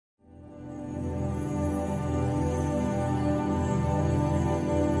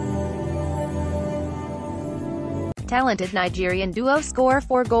talented Nigerian duo score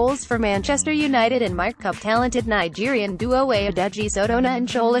 4 goals for Manchester United, and Mark Cup talented Nigerian duo Ayodeji Sotona and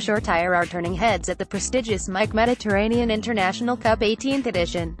Shola Shoretire are turning heads at the prestigious Mike Mediterranean International Cup 18th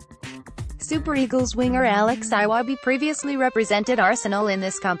edition. Super Eagles winger Alex Iwobi previously represented Arsenal in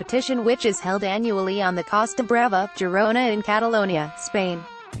this competition, which is held annually on the Costa Brava, Girona in Catalonia, Spain.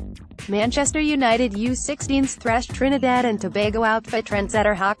 Manchester United U16s thrashed Trinidad and Tobago outfit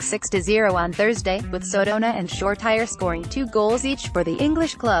Trendsetter Hawks 6-0 on Thursday, with Sotona and Shoretire scoring 2 goals each for the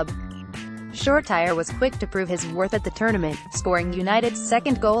English club. Shoretire was quick to prove his worth at the tournament, scoring United's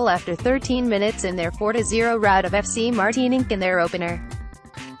second goal after 13 minutes in their 4-0 rout of FC Martinique in their opener.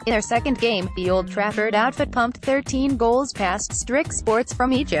 In their second game, the Old Trafford outfit pumped 13 goals past Strict Sports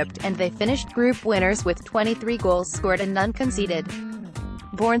from Egypt, and they finished group winners with 23 goals scored and none conceded.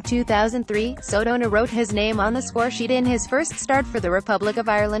 Born 2003, Sotona wrote his name on the scoresheet in his first start for the Republic of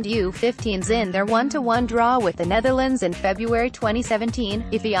Ireland U15s in their 1-1 draw with the Netherlands in February 2017.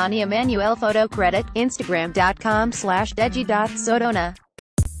 Ifeanyi Emmanuel photo credit, Instagram.com/deji.sotona.